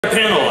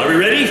Panel, are we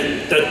ready?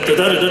 The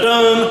panel.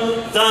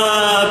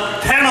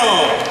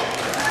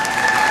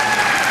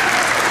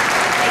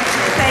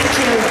 Thank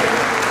you.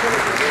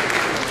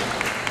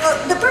 Well,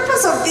 the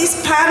purpose of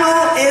this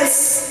panel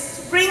is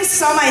to bring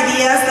some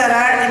ideas that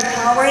are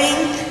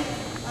empowering,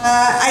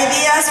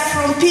 ideas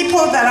from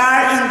people that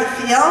are in the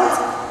field.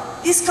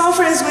 This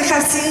conference, we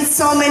have seen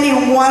so many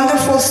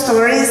wonderful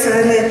stories,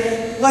 and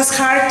it was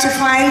hard to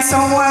find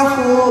someone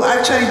who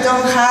actually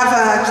don't have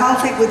a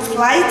conflict with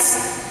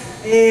flights.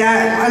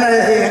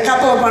 A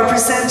couple of our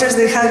presenters,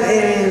 they had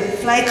a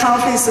flight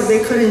conflict, so they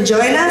couldn't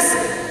join us.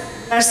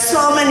 There are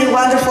so many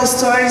wonderful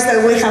stories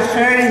that we have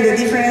heard in the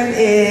different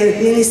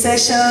mini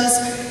sessions.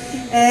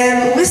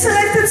 And we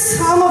selected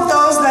some of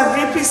those that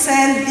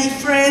represent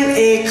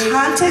different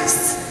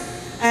contexts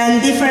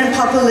and different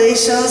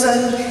populations.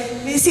 And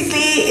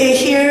basically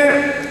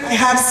here I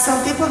have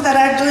some people that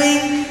are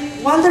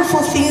doing wonderful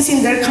things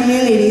in their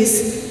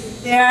communities.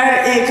 They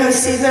are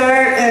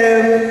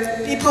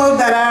considered people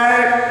that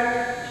are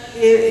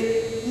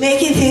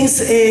making things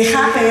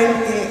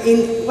happen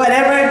in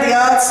whatever the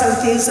odds and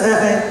things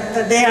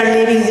that they are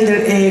living in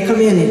their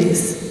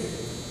communities.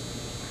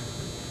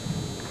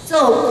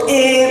 So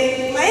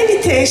my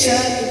invitation,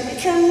 we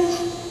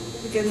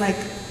can like,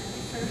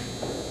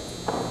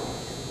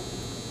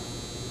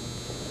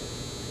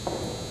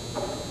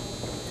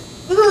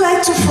 we would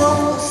like to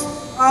focus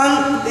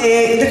on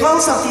the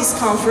goals of this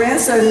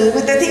conference, and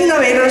with the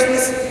innovators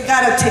we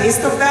got a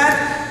taste of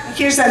that.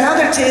 Here's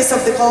another taste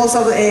of the goals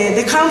of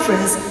the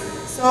conference.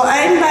 So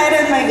I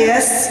invited my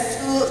guests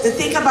to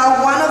think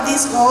about one of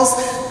these goals,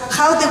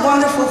 how the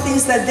wonderful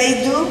things that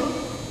they do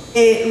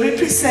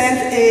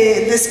represent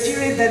the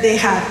spirit that they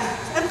have.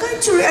 I'm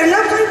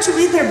not going to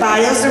read their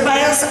bios. Their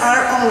bios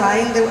are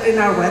online in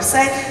our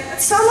website, but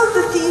some of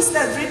the things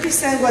that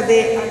represent what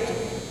they are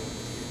doing.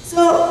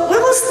 So we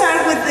will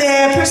start with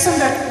the person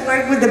that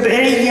worked with the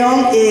very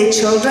young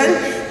children,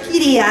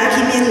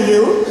 Kiriaki,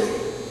 Melliou.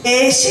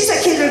 She's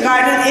a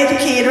kindergarten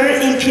educator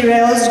in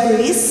Piraeus,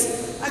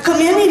 Greece, a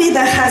community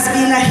that has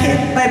been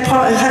hit by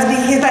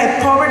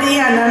poverty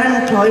and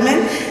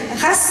unemployment, and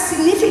has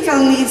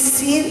significantly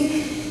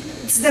seen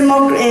its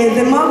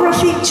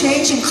demographic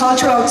change in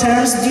cultural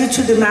terms due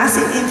to the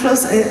massive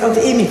influx of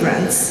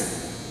immigrants.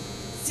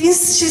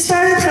 Since she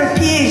started her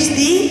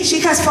PhD,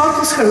 she has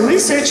focused her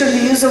research on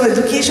the use of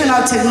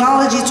educational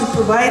technology to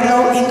provide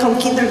low-income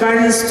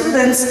kindergarten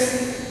students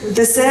with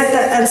the set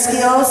and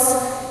skills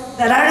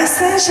that are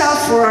essential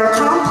for our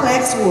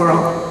complex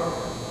world.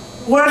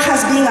 Work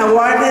has been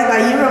awarded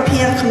by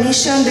European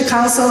Commission, the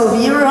Council of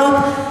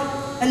Europe,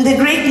 and the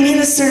Greek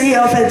Ministry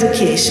of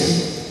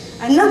Education.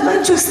 I'm not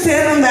going to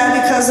extend on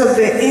that because of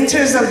the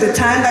interest of the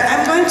time, but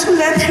I'm going to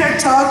let her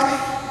talk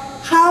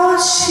how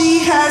she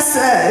has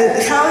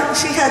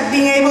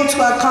been able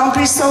to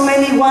accomplish so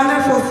many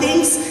wonderful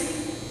things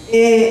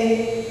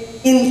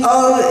in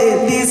all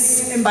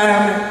this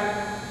environment.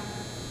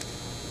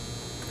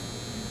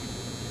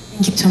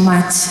 Thank you so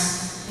much.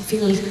 I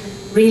feel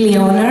really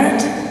honored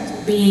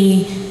to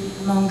be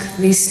among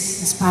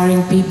these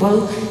inspiring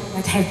people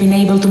that have been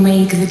able to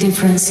make the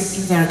difference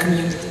in their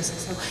communities.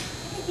 So, can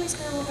you please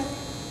go over?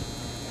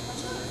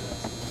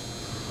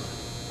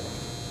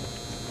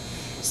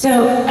 So,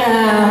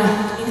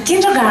 in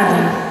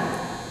kindergarten,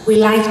 we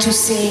like to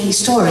say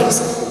stories.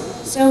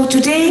 So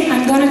today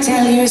I'm going to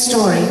tell you a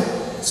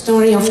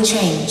story of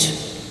change.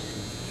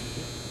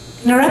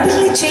 In a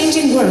rapidly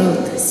changing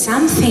world,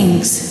 some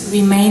things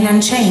remain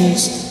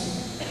unchanged.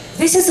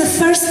 This is the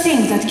first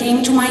thing that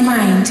came to my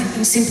mind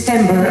in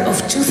September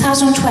of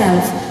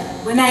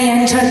 2012 when I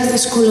entered the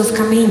school of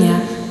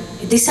Kaminia,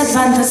 a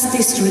disadvantaged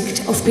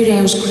district of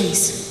Piraeus,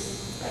 Greece.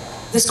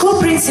 The school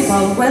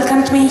principal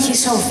welcomed me in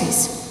his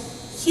office.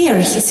 Here,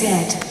 he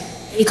said,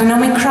 the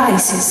economic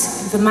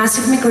crisis and the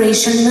massive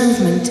migration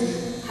movement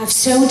have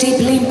so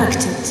deeply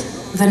impacted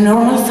the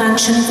normal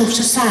functioning of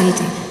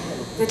society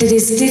that it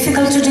is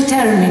difficult to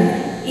determine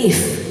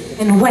if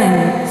and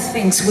when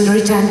things will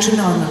return to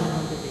normal.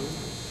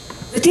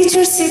 The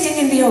teachers sitting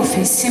in the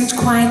office seemed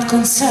quite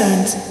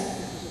concerned.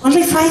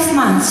 Only 5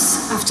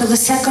 months after the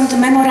second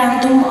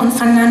memorandum on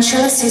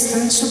financial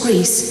assistance to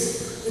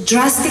Greece, the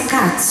drastic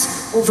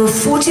cuts, over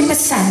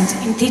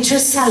 40% in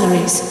teachers'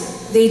 salaries,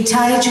 the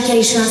entire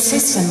educational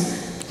system,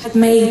 had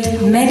made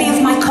many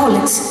of my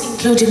colleagues,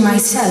 including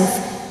myself,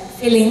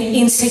 feeling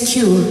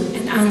insecure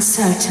and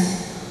uncertain.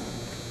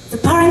 The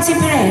parents in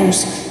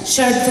Piraeus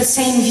shared the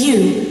same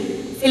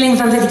view, feeling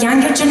that the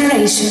younger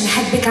generation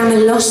had become a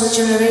lost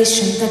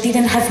generation that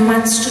didn't have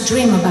much to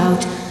dream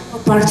about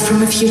apart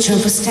from a future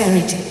of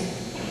austerity.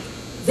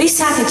 These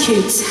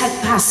attitudes had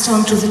passed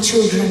on to the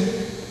children.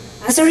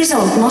 As a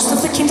result, most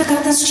of the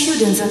kindergarten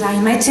students that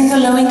I met in the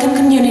low-income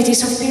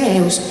communities of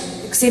Piraeus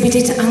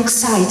exhibited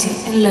anxiety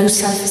and low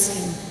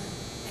self-esteem.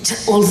 And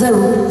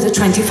although the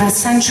 21st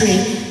century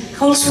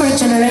calls for a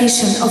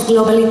generation of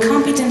globally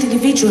competent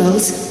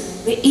individuals,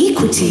 the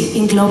equity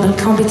in global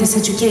competence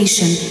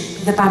education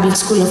in the public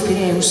school of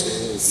Piraeus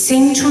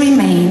seemed to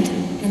remain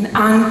an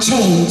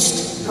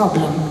unchanged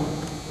problem.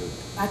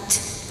 But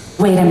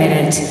wait a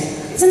minute,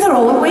 Isn't there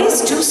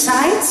always two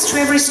sides to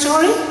every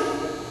story?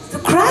 The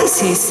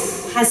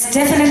crisis has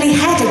definitely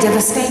had a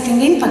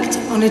devastating impact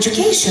on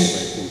education.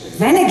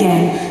 Then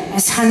again,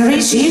 as Henry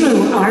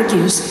Giroux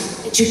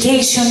argues,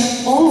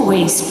 education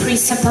always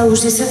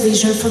presupposes a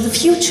vision for the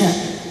future,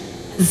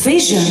 a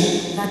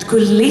vision that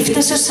could lift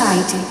a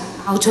society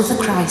out of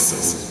the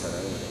crisis.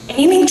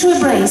 Aiming to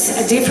embrace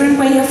a different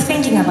way of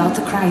thinking about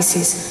the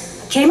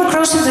crisis, I came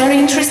across a very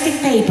interesting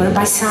paper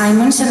by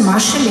Simons and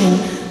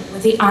Marshallin,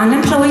 where the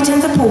unemployed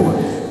and the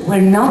poor were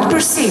not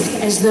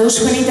perceived as those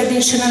who need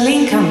additional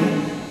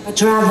income,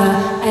 but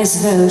rather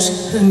as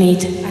those who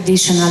need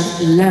additional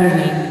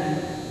learning.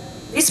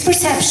 This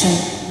perception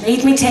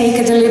made me take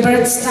a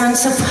deliberate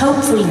stance of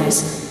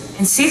hopefulness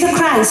and see the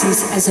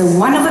crisis as a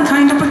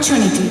one-of-a-kind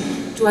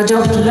opportunity to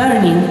adopt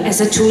learning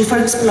as a tool for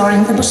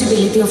exploring the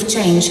possibility of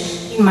change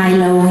in my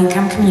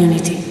low-income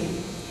community.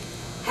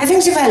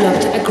 Having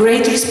developed a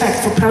great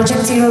respect for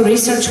Project Zero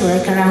research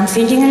work around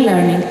thinking and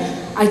learning,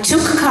 I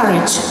took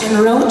courage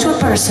and wrote to a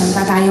person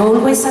that I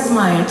always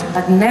admired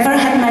but never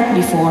had met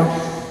before,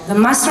 the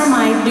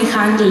mastermind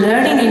behind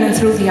learning in and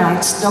through the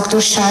arts, Dr.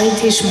 Shari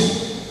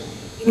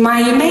Tishman. In my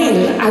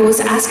email, I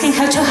was asking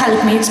her to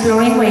help me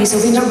exploring ways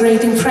of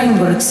integrating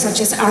frameworks such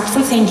as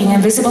artful thinking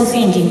and visible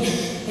thinking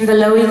in the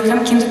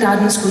low-income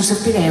kindergarten schools of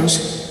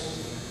Piraeus.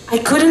 I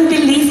couldn't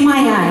believe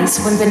my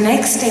eyes when the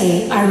next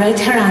day I read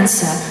her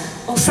answer,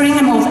 offering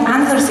among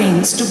other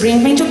things to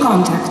bring me into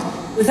contact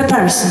with a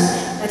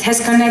person that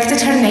has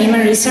connected her name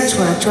and research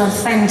work to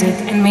authentic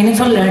and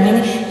meaningful learning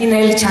in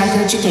early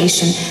childhood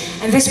education.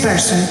 And this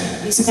person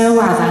is no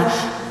other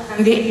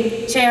than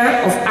the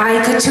chair of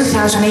ICA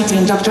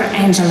 2018, Dr.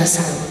 Angela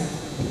Salmon.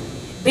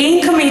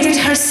 Being committed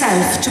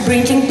herself to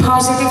bringing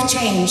positive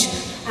change,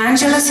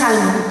 Angela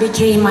Salmon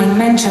became my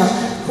mentor,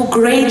 who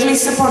greatly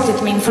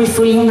supported me in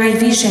fulfilling my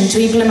vision to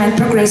implement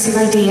progressive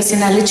ideas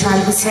in early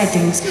childhood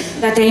settings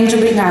that aim to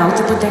bring out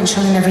the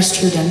potential in every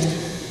student.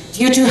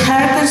 Due to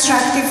her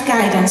constructive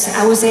guidance,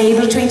 I was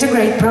able to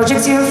integrate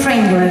Project Zero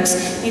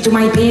frameworks into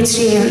my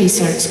PhD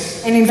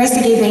research and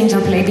investigate the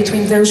interplay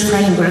between those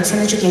frameworks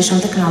and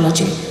educational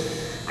technology.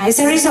 As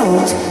a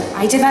result,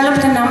 I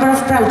developed a number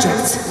of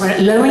projects where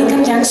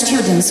low-income young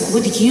students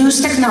would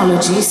use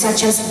technology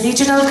such as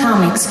digital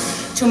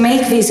comics to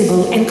make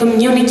visible and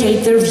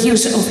communicate their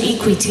views of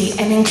equity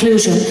and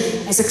inclusion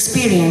as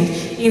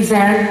experienced in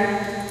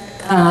their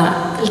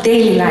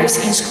daily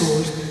lives in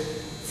school.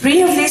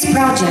 3 of these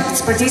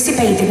projects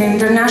participated in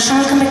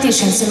international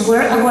competitions and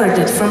were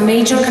awarded for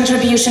major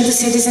contribution to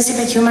citizenship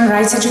and human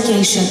rights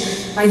education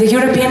by the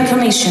European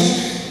Commission,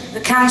 the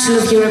Council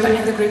of Europe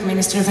and the Greek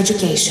Ministry of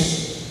Education.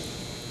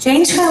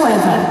 Change,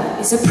 however,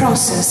 is a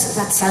process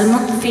that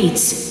Salmon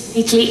fits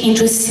neatly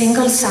into a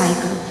single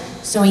cycle.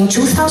 So in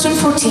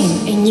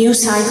 2014, a new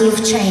cycle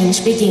of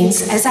change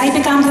begins as I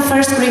become the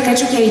first Greek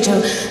educator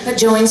that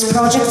joins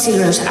Project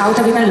Zero's Out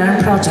of It and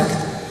Learn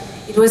project.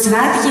 It was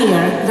that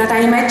year that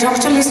I met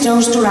Dr. Liz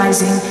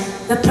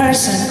Jones-Durising, the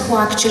person who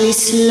actually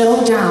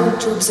slowed down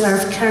to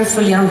observe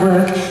carefully our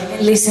work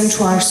and listen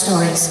to our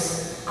stories.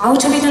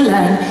 Out of It and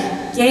Learn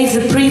gave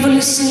the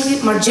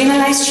previously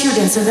marginalized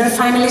students and their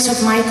families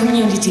of my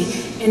community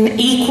an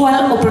equal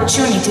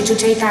opportunity to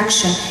take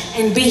action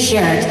and be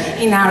heard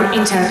in our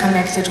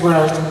interconnected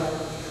world.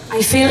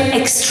 I feel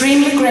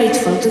extremely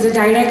grateful to the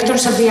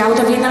directors of the Out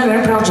of It and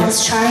Learn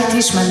projects, Shari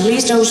Tishman,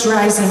 Liz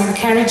Jones-Rising, and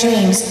Carrie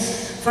James,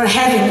 for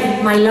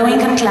having my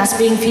low-income class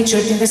being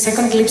featured in the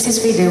second Glimpses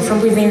video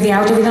from within the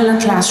Out of It and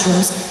Learn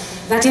classrooms,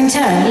 that in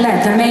turn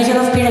led the Mayor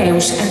of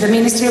Piraeus and the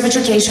Ministry of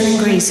Education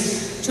in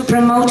Greece to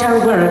promote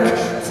our work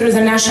through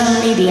the national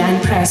media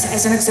and press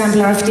as an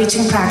exemplar of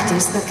teaching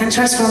practice that can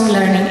transform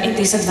learning in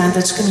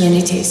disadvantaged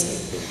communities.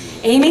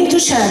 Aiming to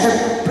share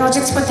the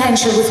project's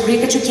potential with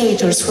Greek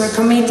educators who are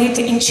committed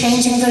in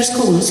changing their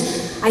schools,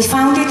 I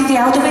founded the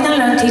Out of It and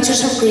Learn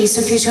Teachers of Greece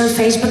official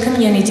Facebook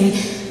community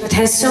that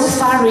has so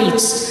far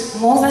reached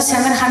more than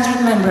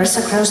 700 members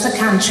across the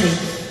country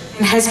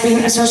and has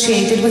been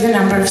associated with a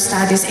number of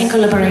studies in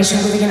collaboration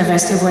with the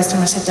University of Western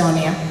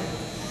Macedonia.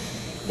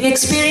 The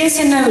experience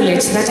and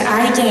knowledge that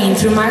I gained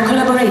through my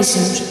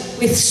collaborations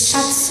with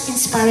such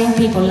inspiring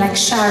people like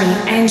Shari,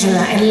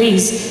 Angela, and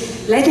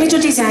Liz led me to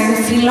design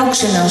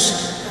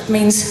Philoxenos, that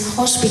means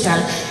hospital,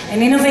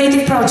 an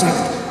innovative project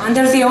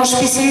under the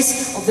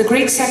auspices of the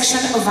Greek section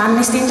of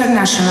Amnesty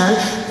International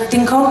that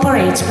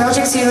incorporates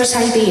Project Zero's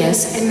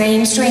ideas and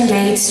aims to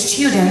engage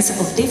students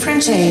of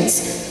different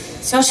shades,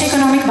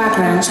 socioeconomic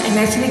backgrounds and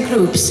ethnic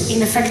groups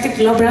in effective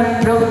global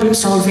problem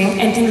solving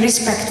and in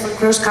respectful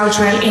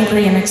cross-cultural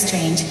inquiry and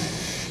exchange.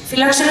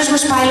 Philoxenos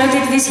was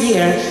piloted this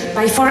year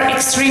by 4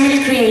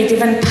 extremely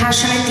creative and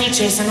passionate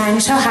teachers, and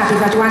I'm so happy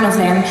that one of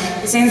them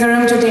is in the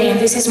room today, and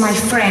this is my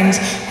friend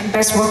and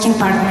best working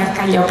partner,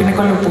 Kalliopi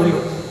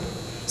Nikolopoulou.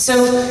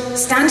 So,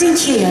 standing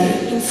here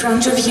in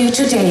front of you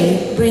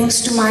today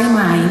brings to my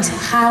mind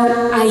how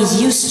I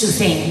used to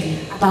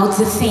think about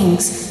the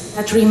things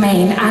that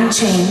remain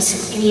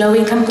unchanged in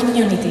low-income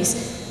communities,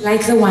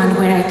 like the one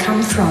where I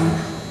come from.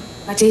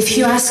 But if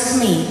you ask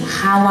me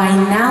how I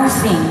now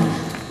think,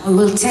 I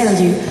will tell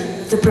you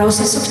that the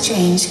process of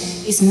change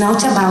is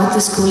not about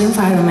the school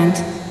environment,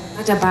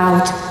 but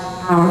about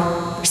our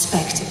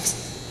perspectives.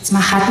 As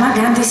Mahatma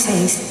Gandhi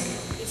says,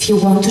 if you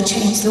want to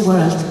change the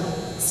world,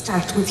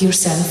 start with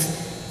yourself.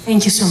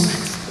 Thank you so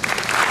much.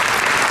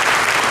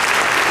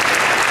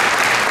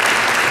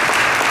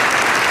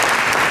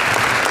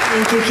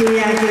 Thank you,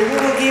 Kiriaki. We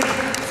will give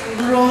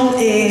room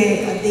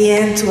at the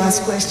end to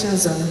ask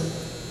questions.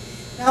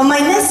 Now, my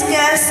next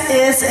guest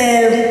is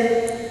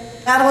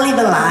Natalie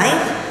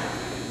Belli.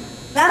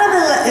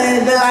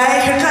 Natalie Belli,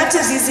 her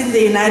context is in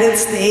the United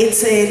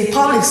States in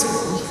public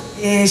school.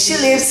 She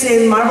lives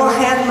in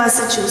Marblehead,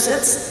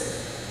 Massachusetts.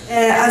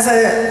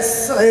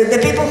 The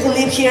people who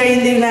live here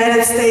in the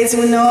United States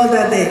will know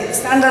that the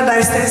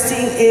standardized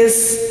testing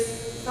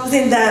is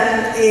something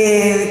that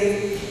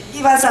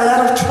give us a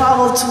lot of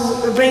trouble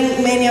to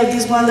bring many of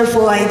these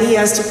wonderful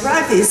ideas to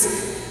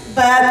practice.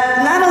 But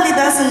Natalie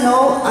doesn't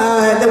know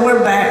the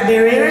word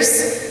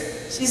barriers.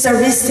 She's a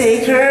risk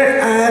taker,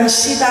 and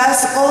she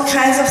does all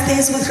kinds of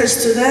things with her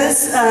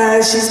students.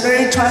 She's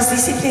very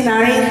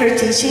transdisciplinary in her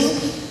teaching.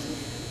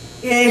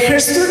 Her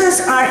students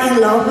are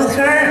in love with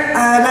her,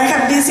 and I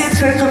have visited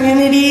her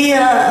community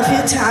a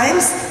few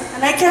times,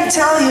 and I can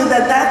tell you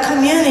that that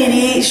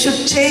community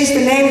should change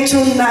the name to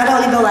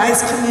Natalie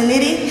Belli's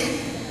community.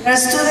 There are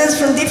students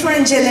from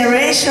different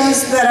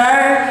generations that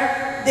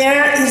are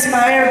there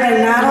inspired by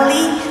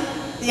Natalie.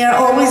 They are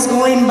always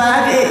going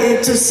back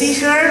to see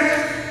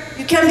her.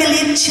 You can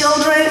believe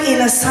children in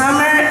the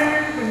summer,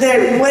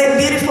 their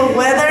beautiful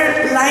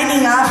weather,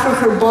 lining up for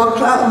her book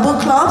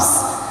clubs,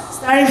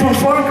 starting from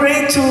 4th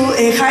grade to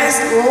high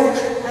school.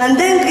 And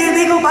then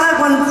they go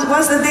back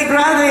once they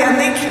graduate, and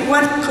they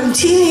want to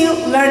continue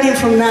learning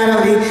from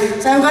Natalie.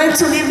 So I'm going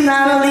to leave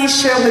Natalie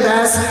share with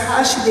us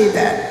how she did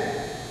that.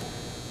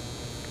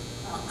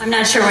 I'm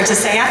not sure what to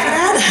say after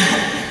that.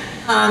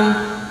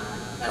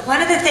 But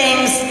one of the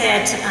things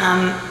that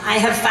I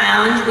have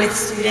found with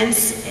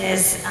students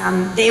is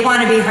they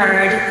want to be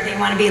heard, they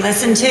want to be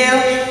listened to.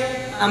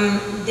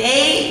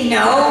 They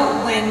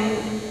know when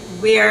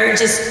we're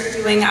just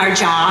doing our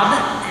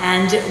job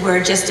and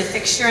we're just a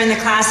fixture in the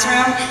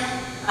classroom.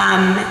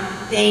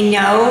 They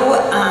know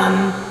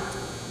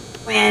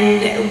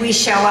when we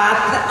show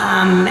up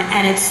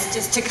and it's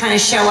just to kind of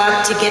show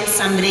up to get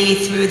somebody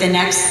through the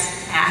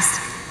next task,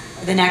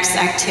 the next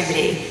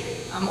activity,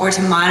 or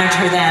to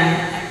monitor them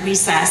at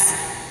recess.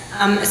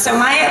 So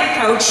my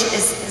approach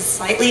is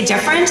slightly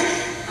different.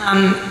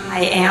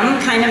 I am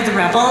kind of the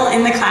rebel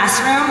in the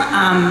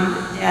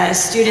classroom.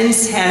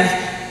 Students have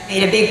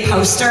made a big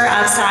poster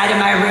outside of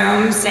my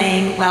room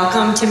saying,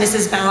 "Welcome to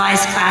Mrs.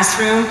 Belli's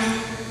classroom.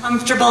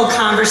 Comfortable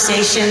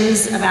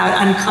conversations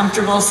about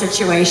uncomfortable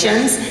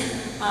situations."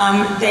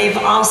 They've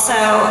also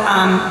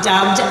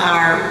dubbed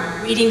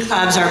our reading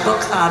clubs, our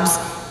book clubs,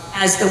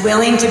 as the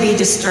willing to be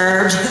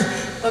disturbed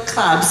book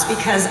clubs,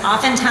 because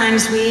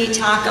oftentimes we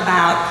talk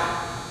about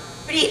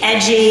pretty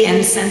edgy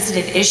and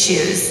sensitive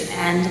issues.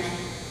 And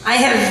I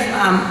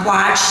have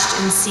watched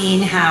and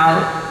seen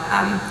how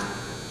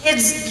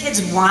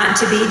kids want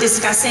to be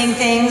discussing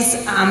things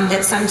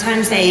that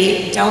sometimes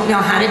they don't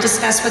know how to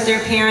discuss with their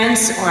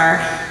parents, or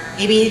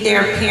maybe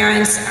their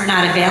parents are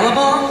not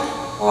available,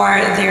 or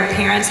their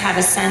parents have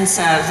a sense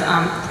of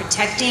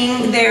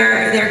protecting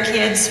their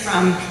kids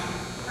from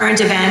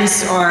current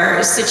events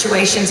or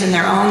situations in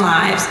their own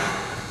lives.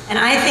 And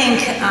I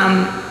think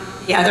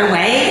the other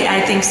way,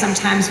 I think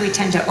sometimes we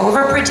tend to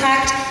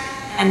overprotect,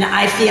 and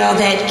I feel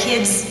that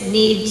kids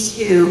need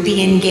to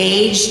be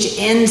engaged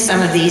in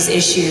some of these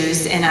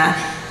issues in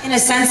a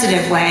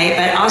sensitive way,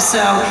 but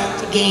also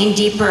to gain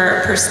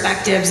deeper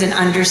perspectives and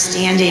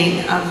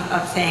understanding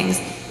of things.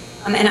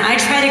 And I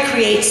try to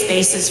create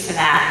spaces for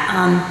that.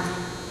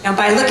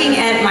 By looking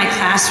at my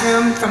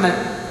classroom from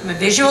a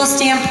visual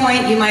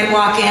standpoint, you might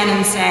walk in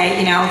and say,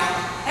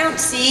 I don't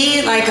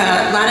see like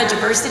a lot of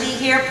diversity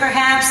here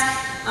perhaps,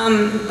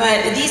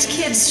 but these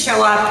kids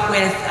show up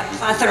with a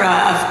plethora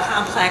of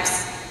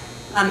complex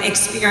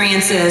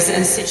experiences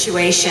and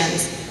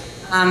situations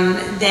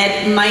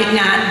that might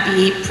not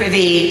be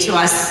privy to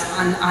us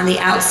on the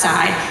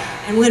outside.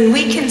 And when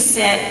we can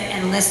sit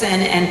and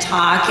listen and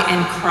talk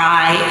and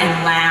cry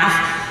and laugh,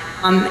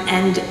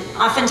 and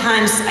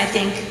oftentimes I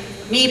think,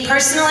 me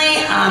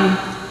personally,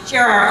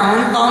 share our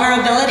own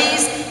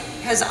vulnerabilities,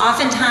 because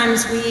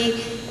oftentimes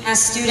we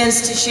ask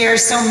students to share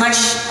so much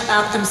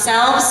about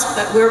themselves,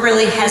 but we're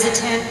really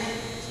hesitant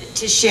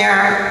to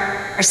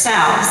share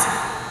ourselves.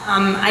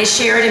 I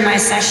shared in my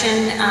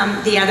session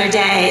the other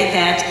day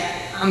that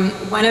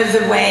one of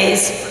the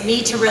ways for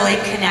me to really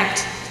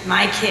connect to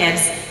my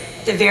kids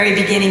at the very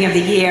beginning of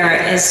the year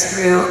is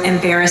through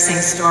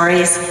embarrassing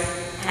stories.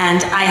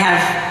 And I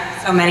have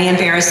so many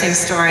embarrassing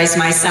stories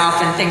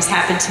myself, and things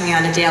happen to me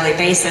on a daily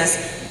basis.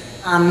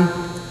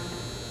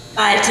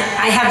 But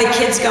I have the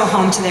kids go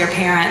home to their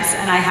parents,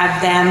 and I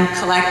have them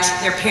collect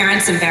their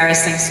parents'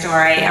 embarrassing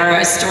story, or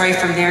a story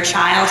from their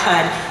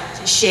childhood,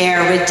 to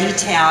share with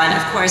detail. And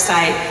of course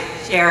I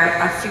share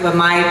a few of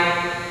my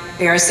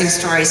embarrassing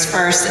stories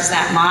first as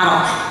that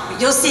model. But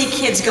you'll see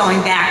kids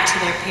going back to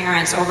their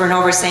parents over and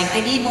over saying,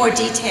 I need more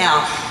detail.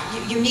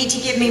 You need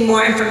to give me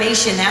more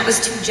information. That was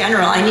too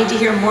general. I need to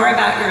hear more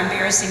about your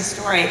embarrassing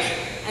story.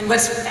 And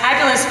what's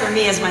fabulous for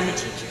me is when the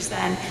teachers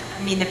then,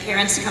 the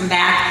parents come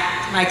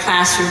back to my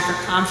classroom for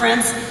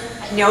conference.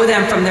 I know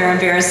them from their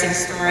embarrassing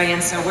story,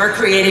 and so we're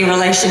creating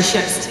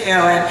relationships too,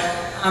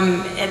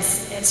 and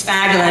it's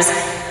fabulous.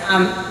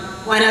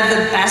 One of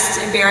the best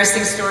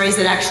embarrassing stories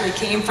that actually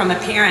came from a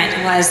parent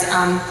was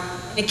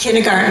in a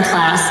kindergarten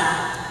class.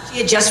 She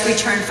had just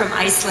returned from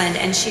Iceland,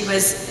 and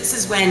this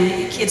is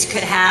when kids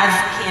could have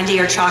candy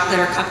or chocolate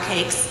or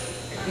cupcakes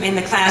in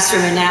the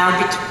classroom, and now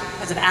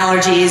because of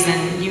allergies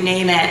and you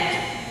name it,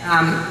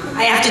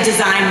 I have to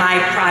design my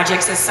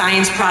projects as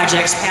science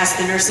projects past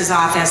the nurse's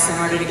office in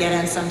order to get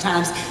in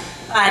sometimes.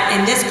 But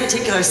in this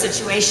particular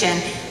situation,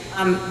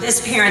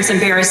 this parent's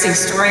embarrassing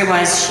story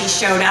was she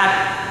showed up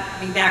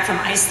coming back from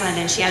Iceland,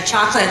 and she had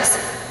chocolates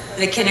for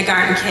the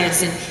kindergarten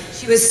kids, and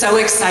she was so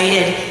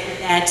excited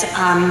that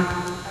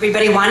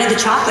everybody wanted the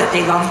chocolate.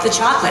 They loved the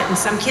chocolate, and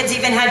some kids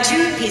even had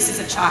 2 pieces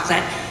of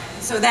chocolate.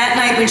 So that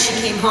night when she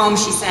came home,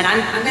 she said,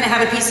 I'm going to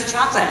have a piece of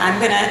chocolate. I'm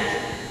going to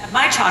have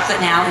my chocolate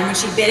now. And when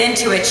she bit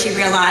into it, she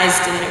realized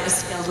that it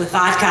was filled with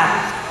vodka.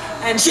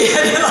 And she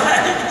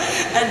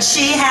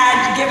had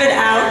given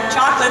out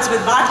chocolates with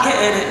vodka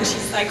in it. And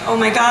she's like, oh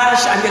my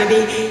gosh, I'm going to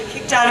be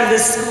kicked out of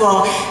this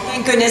school.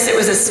 Thank goodness it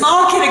was a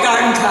small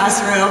kindergarten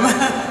classroom.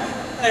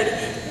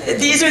 But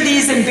these are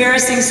these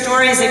embarrassing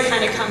stories that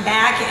kind of come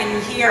back and you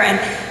hear. And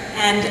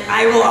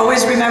I will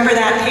always remember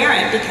that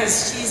parent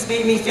because she's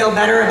made me feel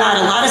better about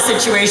a lot of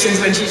situations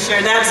when she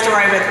shared that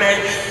story with me.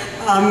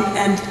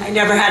 And I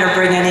never had her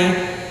bring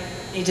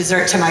any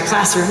dessert to my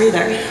classroom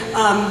either.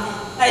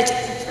 But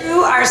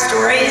through our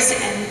stories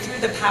and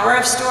through the power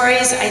of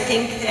stories, I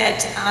think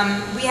that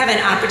we have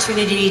an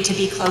opportunity to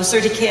be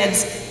closer to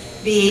kids,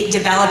 be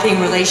developing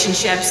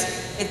relationships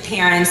with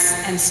parents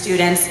and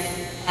students.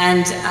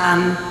 And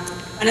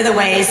one of the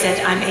ways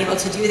that I'm able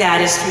to do that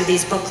is through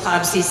these book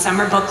clubs, these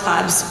summer book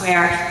clubs,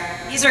 where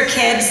these are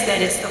kids that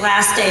it's the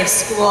last day of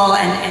school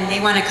and they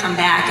want to come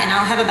back. And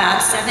I'll have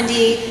about 70,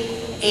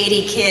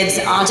 80 kids,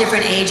 all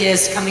different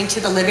ages, coming to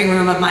the living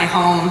room of my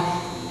home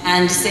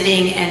and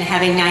sitting and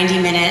having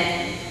 90-minute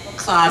book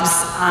clubs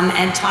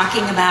and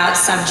talking about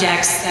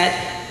subjects that,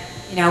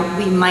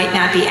 we might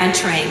not be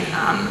entering,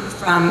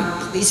 from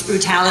police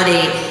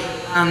brutality,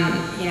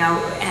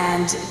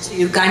 and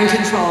to gun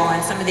control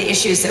and some of the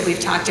issues that we've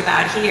talked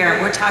about here.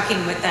 We're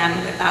talking with them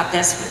about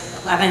this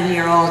with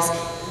 11-year-olds,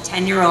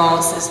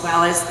 10-year-olds, as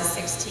well as the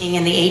 16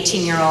 and the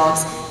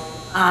 18-year-olds.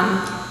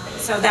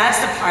 So that's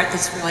the part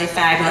that's really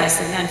fabulous.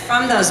 And then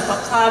from those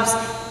book clubs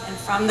and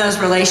from those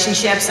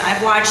relationships,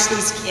 I've watched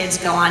these kids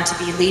go on to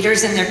be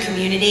leaders in their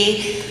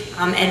community,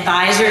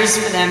 advisors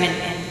for them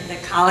in the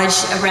college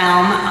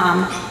realm,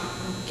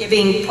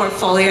 giving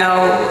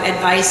portfolio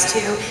advice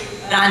to.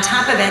 But on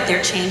top of it,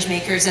 they're change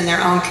makers in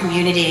their own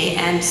community.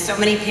 And so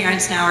many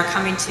parents now are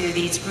coming to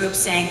these groups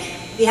saying,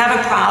 we have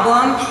a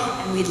problem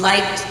and we'd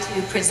like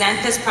to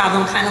present this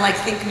problem kind of like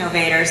Think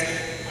Innovators.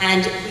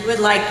 And we would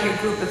like your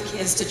group of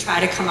kids to try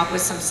to come up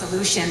with some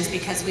solutions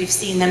because we've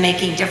seen them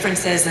making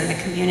differences in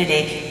the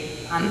community.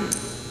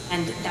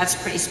 And that's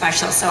pretty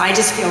special. So I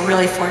just feel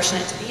really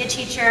fortunate to be a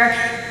teacher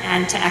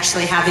and to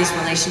actually have these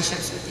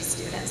relationships with these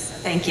students. So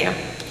thank you.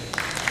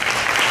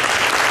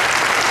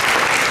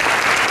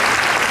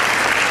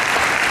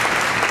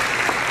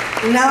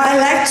 Now I'd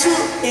like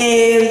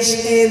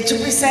to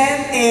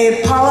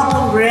present Paula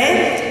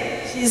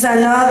Pogre. She's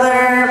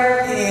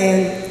another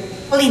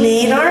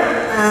pollinator,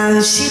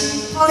 and she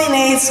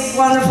pollinates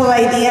wonderful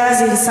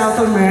ideas in South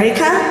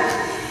America.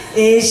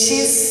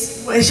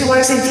 She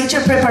works in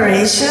teacher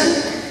preparation,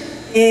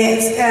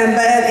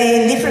 but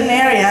in different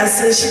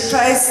areas. She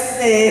tries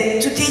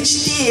to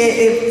teach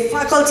the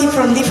faculty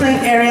from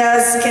different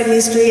areas: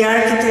 chemistry,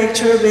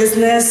 architecture,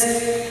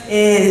 business.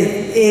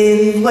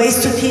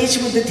 Ways to teach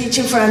with the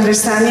Teaching for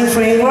Understanding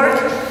framework.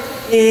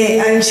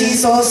 And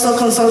she's also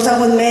consultant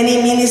with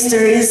many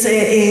ministries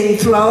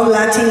throughout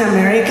Latin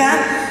America.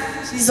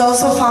 She's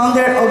also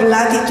founder of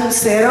Latitude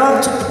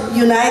Zero to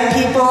unite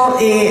people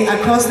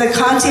across the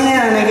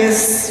continent, and I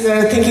guess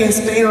you're thinking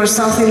Spain or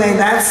something like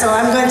that. So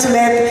I'm going to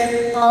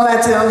let Paula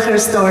tell her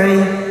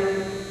story.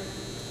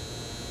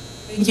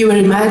 Thank you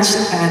very much,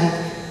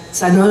 and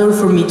it's an honor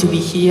for me to be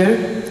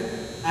here.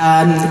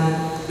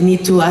 I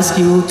need to ask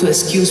you to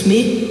excuse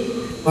me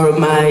for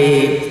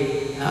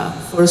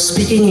for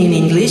speaking in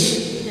English,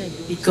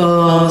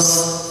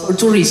 because for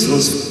 2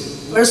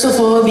 reasons. First of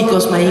all,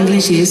 because my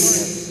English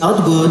is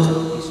not good,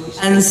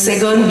 and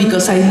second,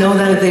 because I know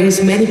that there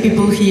is many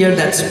people here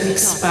that speak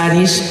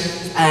Spanish,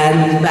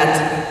 but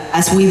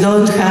as we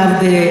don't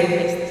have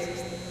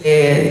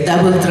the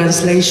double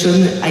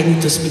translation, I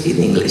need to speak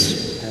in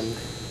English.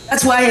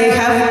 That's why I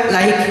have,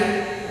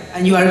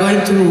 and you are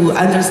going to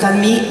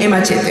understand me, a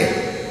machete.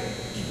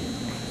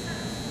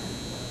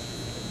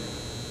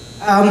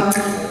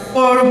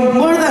 For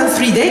more than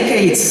 3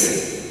 decades,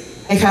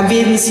 I have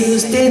been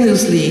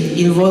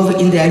simultaneously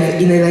involved in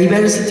a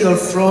diversity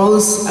of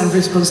roles and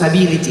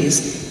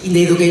responsibilities in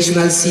the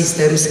educational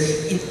systems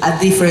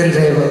at different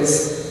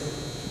levels.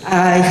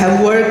 I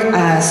have worked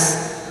as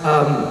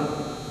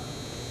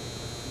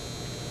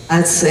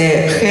a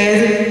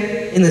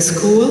head in a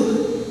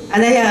school,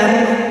 and I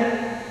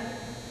am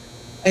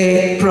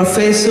a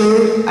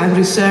professor and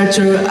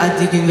researcher at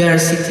the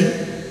university.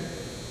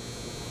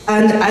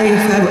 And I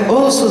have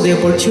also the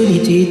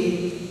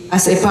opportunity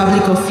as a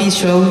public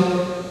official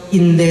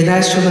in the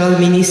National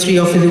Ministry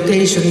of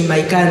Education in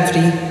my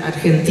country,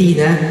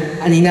 Argentina,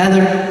 and in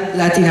other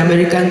Latin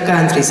American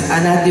countries,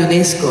 and at the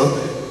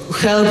UNESCO, to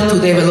help to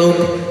develop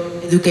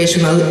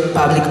educational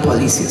public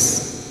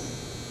policies.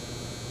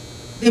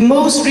 The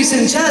most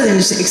recent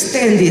challenge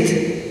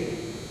extended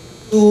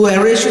to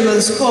a regional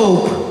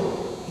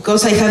scope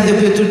because I have the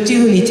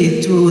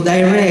opportunity to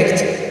direct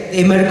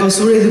the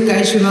Mercosur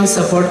Educational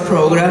Support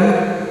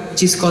Program,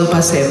 which is called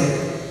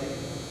PASEM.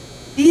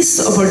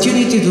 This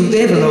opportunity to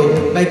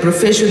develop my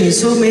profession in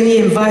so many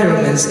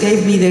environments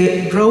gave me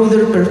the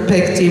broader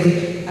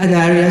perspective and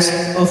areas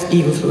of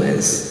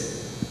influence.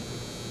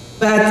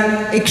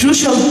 But a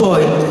crucial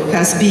point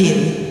has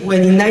been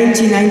when in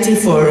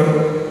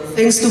 1994,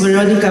 thanks to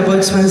Veronica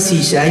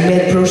Boixman-Silla, I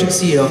met Project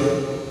Zero.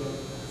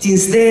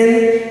 Since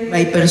then,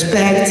 my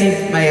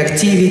perspective, my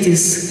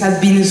activities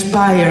have been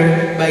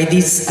inspired by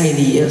these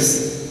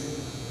ideas.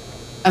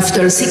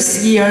 After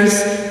 6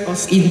 years of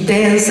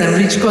intense and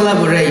rich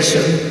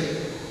collaboration,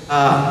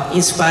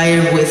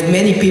 inspired with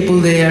many people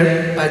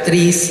there,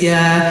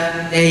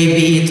 Patricia,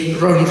 David,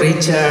 Ron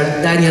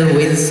Richard, Daniel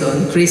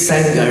Wilson, Chris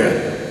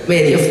Sanger,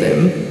 many of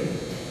them,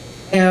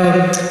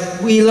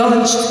 we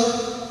launched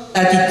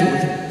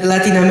Latitude, the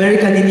Latin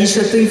American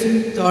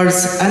initiative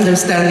towards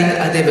understanding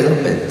and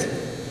development.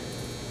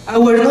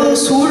 Our Nodo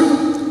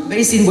Sur,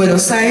 based in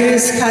Buenos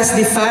Aires, has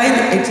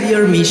defined a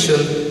clear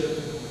mission.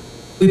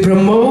 We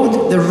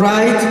promote the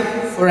right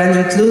for an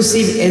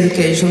inclusive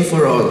education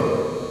for all.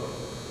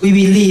 We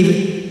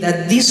believe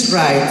that this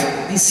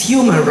right, this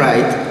human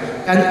right,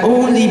 can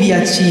only be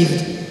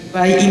achieved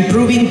by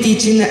improving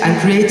teaching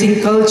and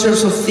creating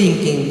cultures of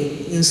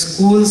thinking in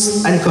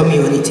schools and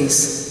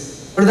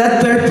communities. For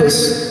that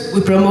purpose,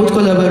 we promote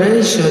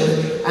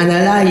collaboration and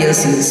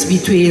alliances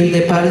between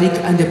the public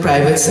and the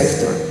private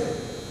sector.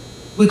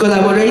 We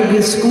collaborate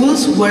with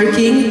schools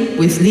working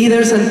with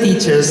leaders and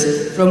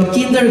teachers from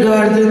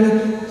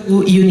kindergarten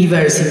to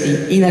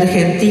university in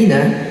Argentina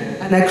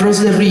and across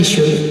the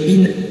region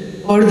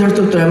in order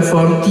to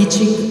transform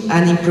teaching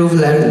and improve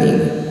learning.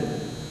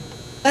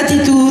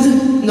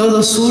 Latitude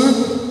Nodo Sur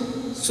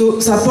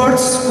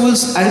supports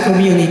schools and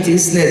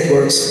communities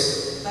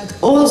networks, but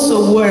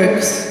also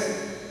works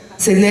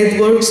as a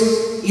network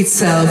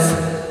itself,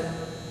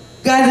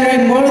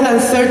 gathering more than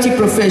 30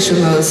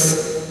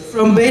 professionals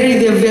from very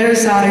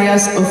diverse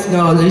areas of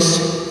knowledge.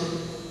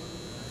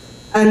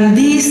 And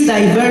this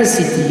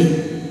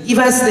diversity gives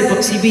us the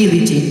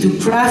possibility to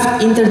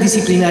craft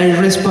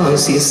interdisciplinary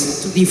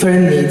responses to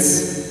different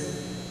needs.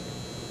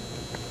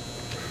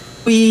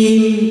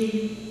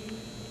 We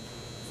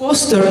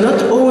foster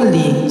not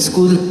only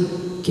school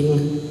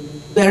thinking,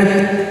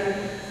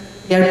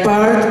 we are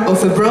part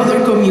of a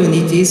broader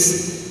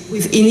communities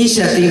with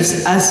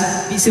initiatives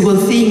as Visible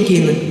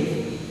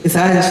Thinking with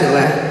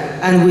Angela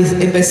and with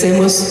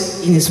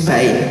Empecemos in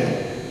Spain.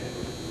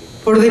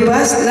 For the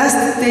last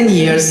 10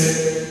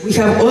 years, we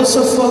have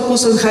also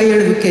focused on higher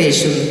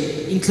education,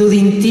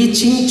 including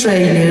teaching,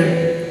 training.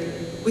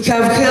 We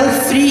have held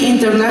 3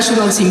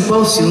 international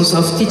symposiums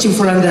of teaching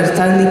for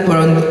understanding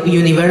for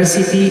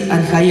university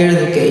and higher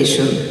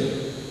education.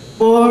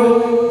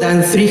 More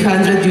than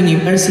 300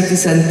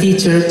 universities and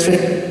teacher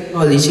training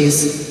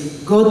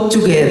colleges got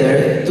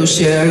together to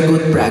share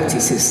good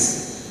practices.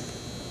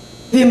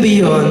 Even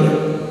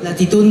beyond,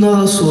 Latitude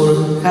Nodo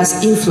Sur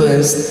has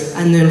influenced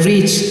and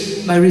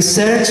enriched my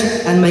research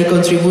and my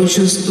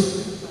contributions to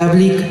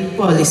public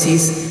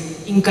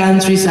policies in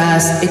countries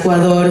as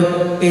Ecuador,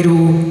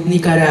 Peru,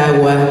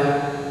 Nicaragua,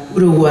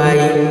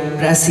 Uruguay,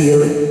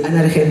 Brazil, and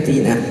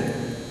Argentina.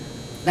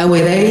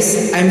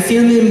 Nowadays, I'm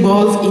firmly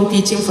involved in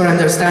teaching for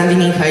understanding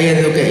in higher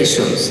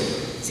education,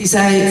 since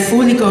I'm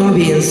fully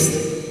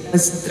convinced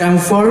that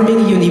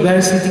transforming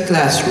university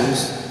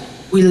classrooms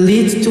will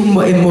lead to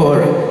more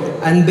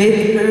and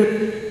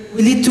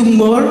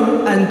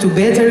to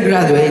better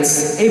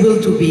graduates able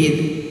to build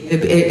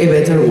a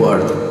better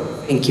world.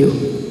 Thank you.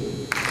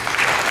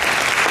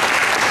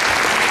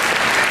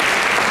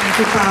 Thank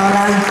you,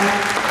 Paula.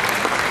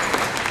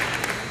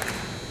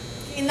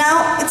 Okay,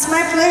 now it's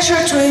my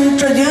pleasure to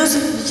introduce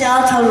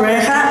Vishal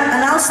Talreja,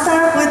 and I'll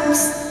start with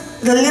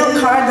the little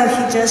card that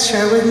he just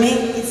shared with me.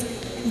 It's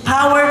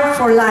Empowered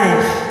for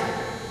Life.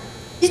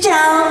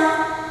 Vishal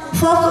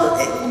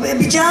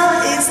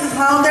is the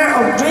founder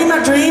of Dream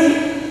a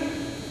Dream.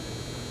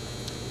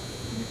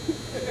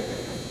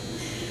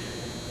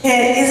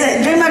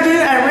 Dream a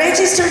Dream, a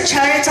registered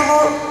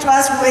charitable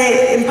trust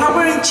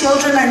empowering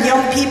children and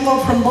young people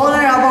from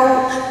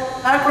vulnerable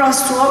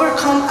backgrounds to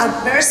overcome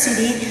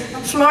adversity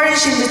and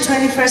flourish in the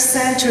 21st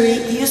century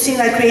using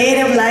a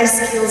creative life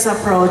skills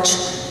approach.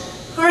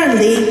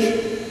 Currently,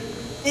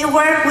 they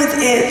work with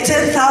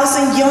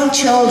 10,000 young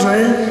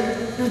children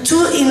through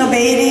 2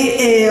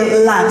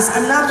 innovative labs.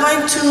 I'm not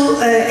going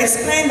to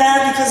explain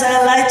that because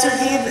I like to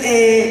give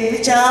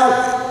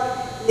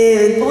Vishal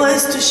the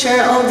voice to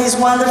share all these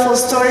wonderful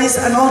stories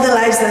and all the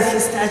lives that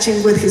he's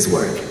touching with his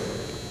work.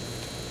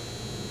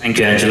 Thank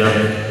you, Angela.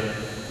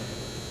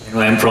 You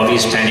know, I'm probably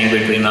standing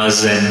between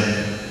us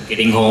and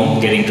getting home,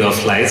 getting to our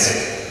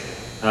flights.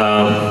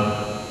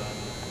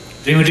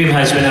 Dream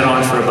has been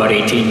around for about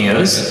 18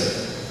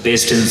 years,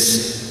 based in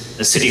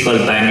a city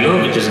called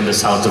Bangalore, which is in the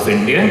south of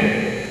India.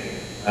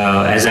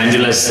 As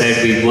Angela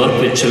said, we work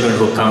with children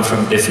who come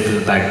from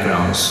difficult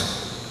backgrounds.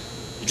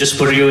 Just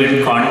put you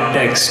in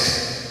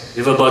context,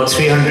 we have about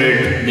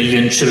 300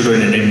 million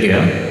children in India.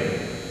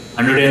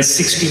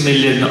 160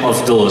 million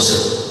of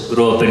those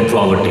grow up in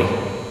poverty.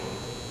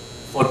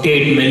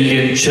 48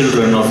 million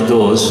children of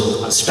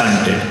those are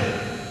stunted,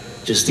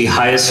 which is the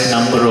highest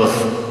number of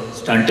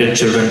stunted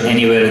children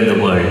anywhere in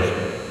the world.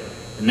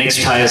 The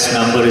next highest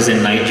number is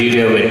in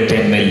Nigeria with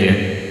 10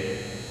 million.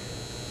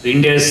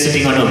 India is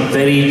sitting on a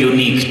very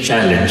unique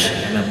challenge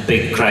and a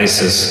big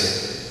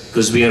crisis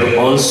because we are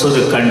also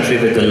the country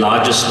with the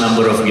largest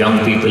number of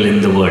young people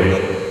in the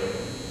world.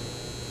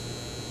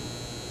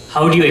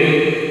 How do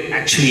you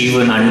actually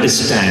even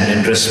understand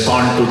and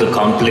respond to the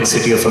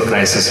complexity of a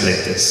crisis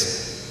like this?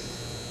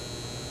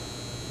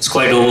 It's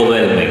quite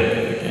overwhelming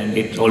and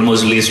it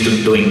almost leads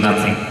to doing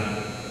nothing.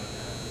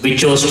 We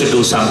chose to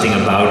do something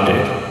about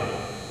it.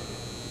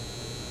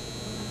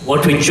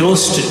 What we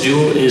chose to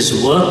do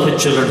is work with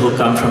children who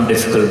come from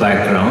difficult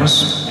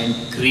backgrounds and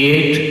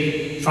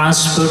create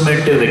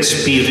transformative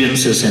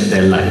experiences in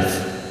their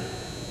life.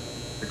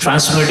 A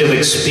transformative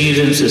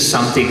experience is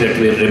something that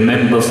we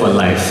remember for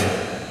life.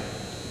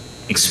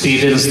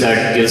 Experience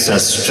that gives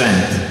us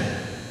strength.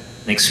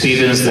 An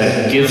experience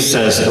that gives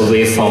us a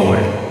way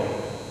forward.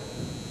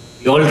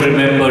 We all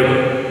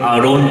remember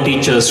our own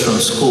teachers from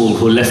school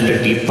who left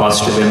a deep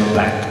positive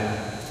impact.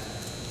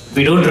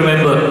 We don't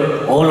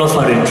remember all of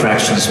our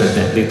interactions with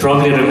them. We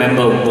probably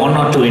remember 1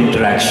 or 2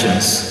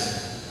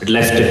 interactions that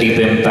left a deep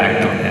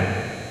impact on them.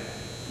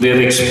 We have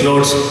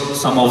explored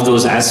some of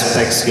those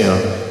aspects here.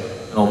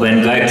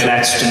 When Guy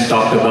Claxton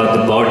talked about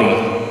the body,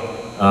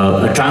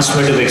 a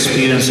transformative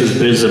experience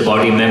builds a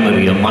body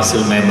memory, a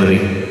muscle memory.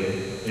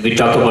 When we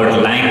talk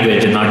about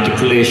language and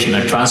articulation,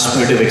 a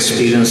transformative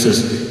experience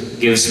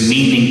gives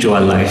meaning to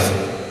our life.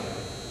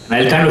 And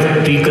I'll kind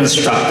of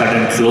reconstruct that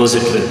and close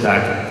it with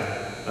that.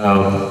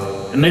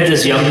 I met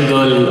this young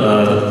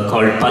girl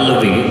called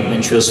Pallavi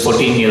when she was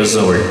 14 years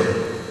old.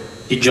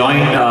 She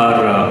joined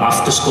our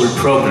after-school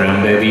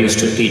program where we used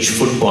to teach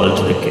football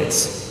to the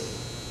kids.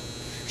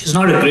 She's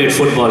not a great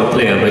football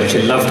player, but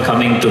she loved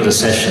coming to the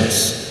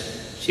sessions.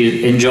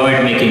 She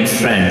enjoyed making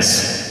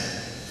friends,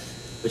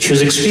 but she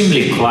was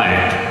extremely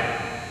quiet.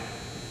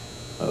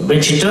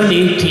 When she turned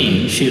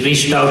 18, she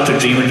reached out to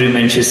Dream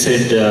and she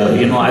said,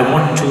 I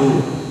want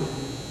to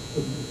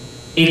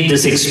take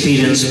this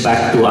experience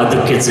back to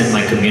other kids in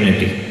my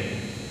community.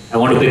 I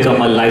want to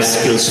become a life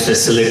skills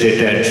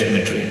facilitator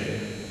at Dream.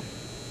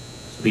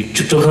 We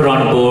took her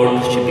on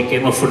board. She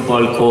became a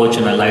football coach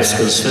and a life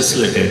skills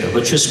facilitator,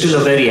 but she was still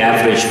a very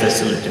average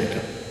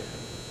facilitator.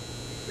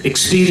 But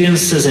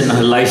experiences in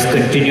her life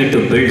continued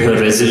to build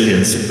her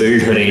resilience,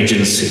 build her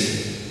agency.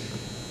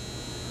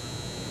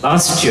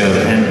 Last year,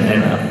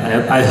 and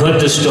I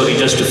heard this story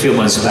just a few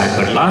months back,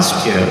 but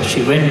last year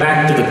she went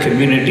back to the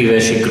community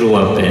where she grew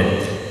up in,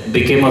 and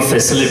became a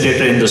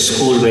facilitator in the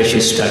school where she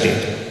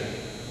studied.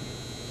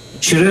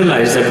 She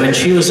realized that when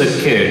she was a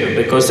kid,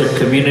 because that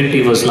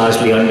community was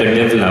largely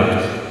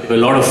underdeveloped, there were a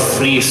lot of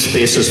free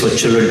spaces for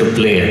children to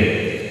play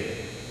in.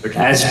 But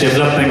as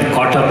development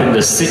caught up in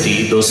the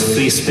city, those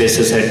free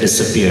spaces had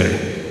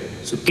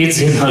disappeared. So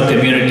kids in her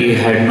community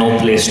had no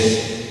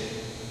place.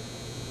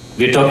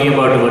 We're talking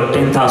about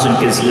 10,000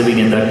 kids living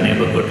in that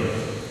neighborhood.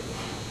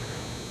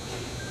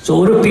 So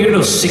over a period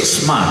of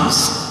 6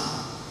 months,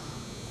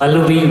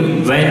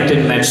 Pallavi went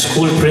and met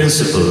school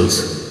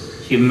principals.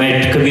 She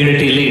met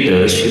community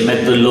leaders, she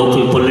met the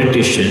local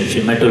politician,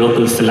 she met a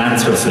local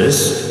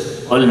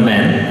philanthropist, all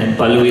men, and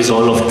Pallavi is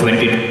all of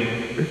 20.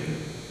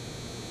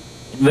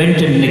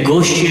 Went and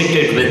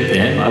negotiated with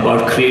them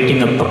about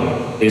creating a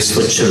place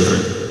for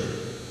children.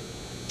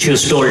 She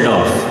was told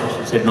off.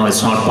 She said, no,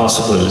 it's not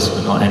possible,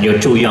 and you're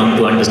too young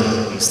to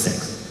understand these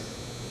things.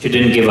 She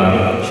didn't give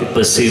up, she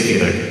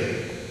persevered.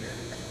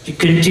 She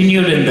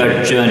continued in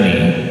that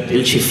journey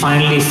till she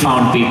finally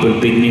found people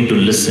beginning to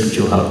listen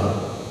to her.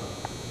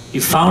 She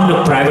found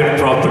a private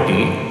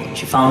property.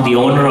 She found the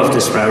owner of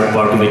this private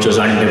property, which was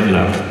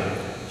undeveloped.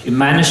 She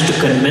managed to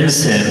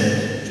convince him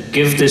to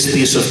give this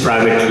piece of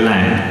private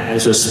land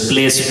as a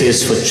play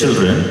space for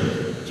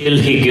children till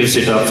he gives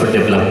it up for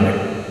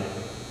development.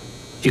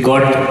 She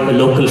got a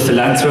local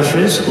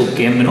philanthropist who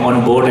came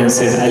on board and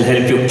said, I'll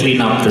help you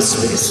clean up the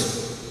space.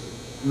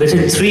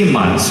 Within 3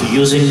 months,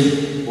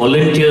 using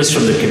volunteers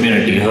from the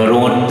community, her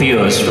own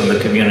peers from the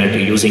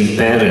community, using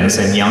parents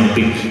and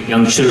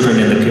young children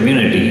in the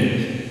community.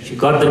 She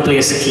got the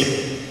place clean.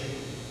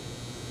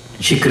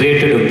 She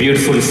created a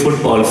beautiful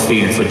football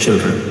field for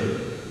children.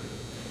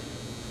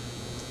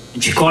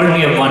 And she called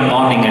me up one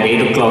morning at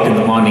 8 o'clock in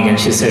the morning and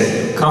she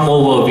said, come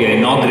over, we are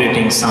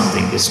inaugurating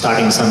something, we're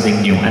starting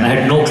something new. And I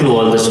had no clue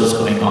all this was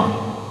going on.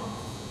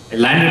 I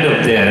landed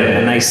up there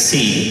and I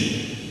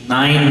see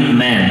 9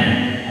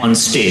 men on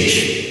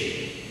stage,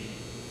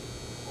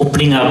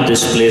 opening up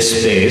this play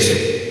space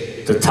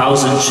with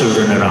 1,000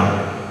 children around.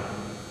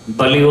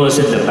 Belli was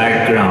in the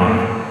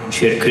background.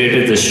 She had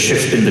created this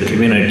shift in the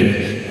community.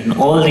 And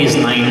all these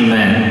 9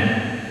 men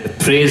were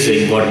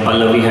praising what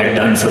Pallavi had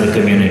done for the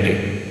community.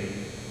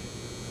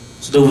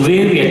 So the way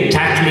we are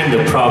tackling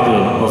the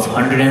problem of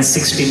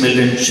 160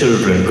 million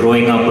children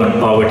growing up in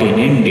poverty in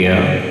India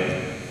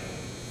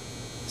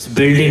is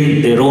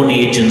building their own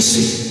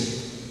agency,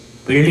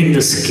 building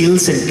the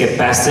skills and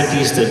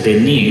capacities that they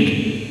need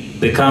to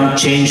become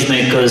change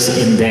makers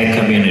in their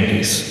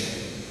communities.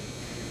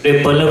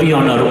 Today, Pallavi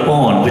on her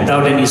own,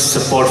 without any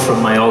support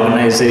from my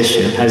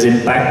organization, has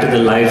impacted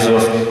the lives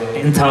of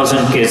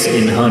 10,000 kids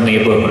in her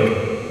neighborhood.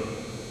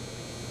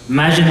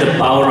 Imagine the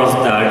power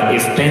of that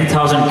if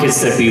 10,000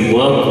 kids that we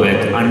work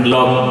with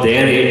unlock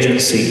their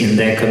agency in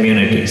their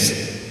communities.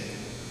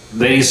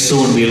 Very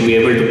soon we'll be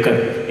able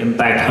to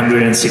impact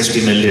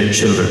 160 million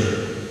children.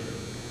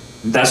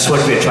 That's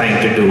what we're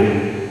trying to do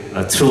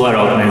through our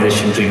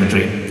organization, Dream a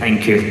Dream.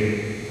 Thank you. Thank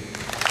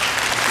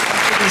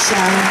you,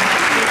 Vishal.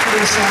 Thank you,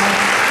 Vishal.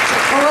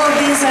 All of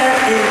these are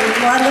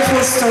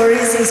wonderful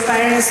stories,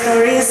 inspiring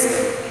stories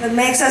that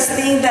makes us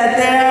think that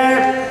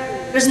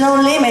there's no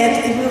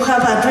limit if you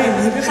have a dream.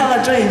 If you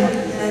have a dream,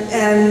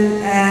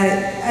 and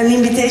an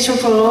invitation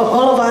for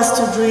all of us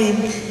to dream.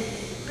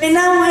 Right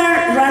now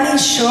we're running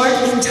short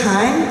in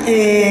time,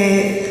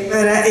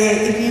 but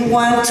if you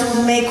want to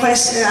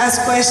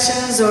ask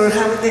questions or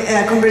have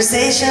a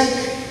conversation,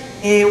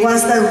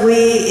 once that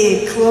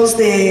we close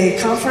the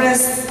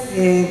conference,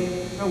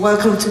 you're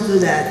welcome to do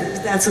that,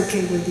 if that's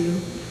okay with you.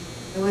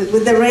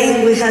 With the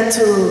rain, we had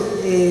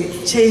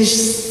to change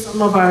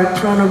some of our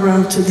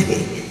chronogram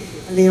today.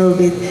 A little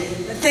bit.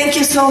 Thank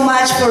you so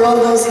much for all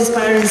those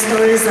inspiring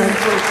stories and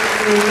for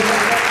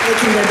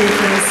making the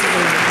difference.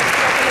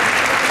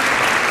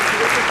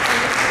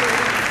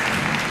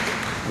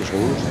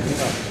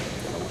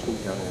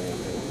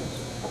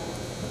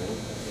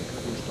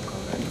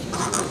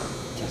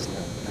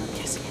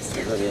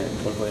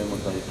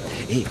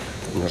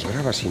 Nos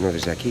grabas si no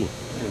desde aquí.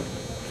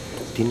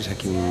 Tienes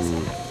aquí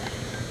un...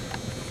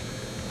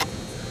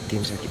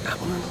 Tienes aquí... Ah,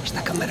 bueno, no,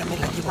 esta cámara me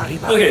la llevo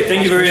arriba. Okay,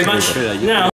 thank you very much. Now.